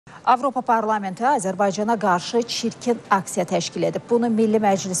Avropa Parlamenti Azərbaycana qarşı çirkin aksiya təşkil edib. Bunu Milli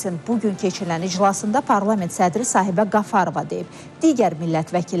Məclisin bugün keçirilən iclasında parlament sədri Sahibə Qafarova deyib. Digər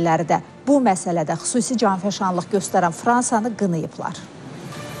millət vəkilləri də bu məsələdə xüsusi canfəşanlıq göstərən Fransanı qınayıblar.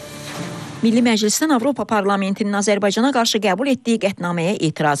 Milli Məclisdən Avropa Parlamentinin Azərbaycana qarşı qəbul etdiyi qətnaməyə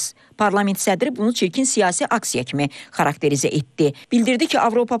etiraz. Parlament sədri bunu çirkin siyasi aksiya kimi xarakterizə etdi. Bildirdi ki,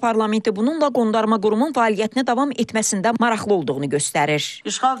 Avropa Parlamenti bununla qondarma qurumun fəaliyyətinə davam etməsində maraqlı olduğunu göstərir.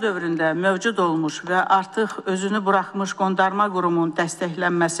 İşğal dövründə mövcud olmuş və artıq özünü buraxmış qondarma qurumun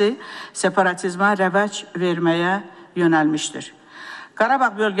dəstəklənməsi separatizmə rəvac verməyə yönəlmişdir.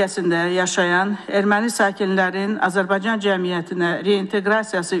 Qarabağ bölgəsində yaşayan erməni sakinlərin Azərbaycan cəmiyyətinə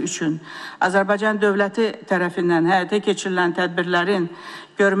reinteqrasiyası üçün Azərbaycan dövləti tərəfindən həyata keçirilən tədbirlərin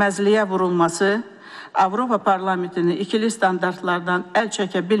görməzliyə vurulması Avropa Parlamentinin ikili standartlardan əl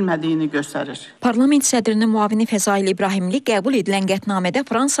çəkə bilmədiyini göstərir. Parlament sədrinin müavini Fəzail İbrahimli qəbul edilən qətnamədə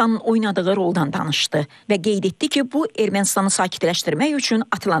Fransanın oynadığı roldan danışdı və qeyd etdi ki, bu Ermənistanı sakitləşdirmək üçün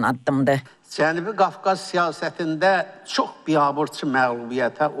atılan addımdır. Cənubi Qafqaz siyasətində çox biabırçı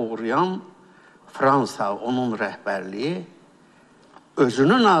məğlubiyyətə uğrayan Fransa, onun rəhbərliyi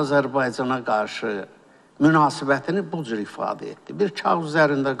özünün Azərbaycana qarşı münasibətini bu cür ifadə etdi. Bir kağız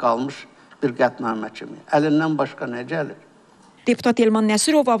üzərində qalmış bir qətnamə kimi. Əlindən başqa nə gəlir? Deputat Elman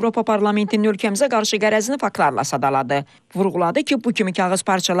Nəsirov Avropa Parlamentinin ölkəmizə qarşı qərəzini faktlarla sadaladı. Vurğuladı ki, bu kimi kağız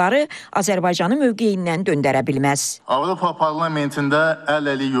parçaları Azərbaycanı mövqeyindən döndərə bilməz. Avropa Parlamentində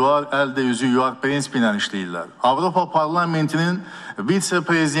əl-əli yuvar, əl-də üzü yuvar prinsipi ilə işləyirlər. Avropa Parlamentinin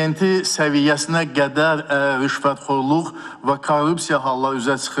vitse-prezidenti səviyyəsinə qədər rüşvətxorluq və korrupsiya halları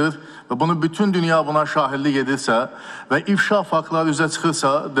üzə çıxır və bunu bütün dünya buna şahidlik edirsə və ifşa faktları üzə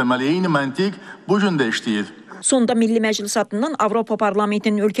çıxırsa, deməli, eyni məntiq bu gün də işləyir. Sonda Milli Məclis adından Avropa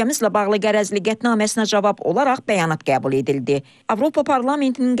Parlamentinin ölkəmizlə bağlı qərəzli qətnaməsinə cavab olaraq bəyanat qəbul edildi. Avropa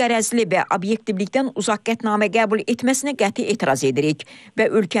Parlamentinin qərəzli və obyektivlikdən uzaq qətnamə qəbul etməsinə qəti etiraz edirik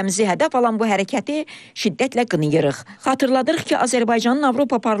və ölkəmizi hədəf alan bu hərəkəti şiddətlə qınayırıq. Xatırladırıq ki, Azərbaycanın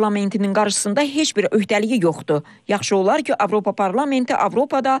Avropa Parlamentinin qarşısında heç bir öhdəliyi yoxdur. Yaxşı olar ki, Avropa Parlamenti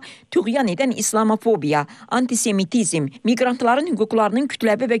Avropada tüğyan edən islamofobiya, antisemitizm, miqrantların hüquqlarının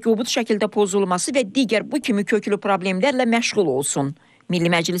kütləvi və kobud şəkildə pozulması və digər bu kimi köklü problemlərlə məşğul olsun. Milli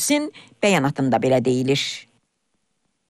Məclisin bəyanatında belə deyilir.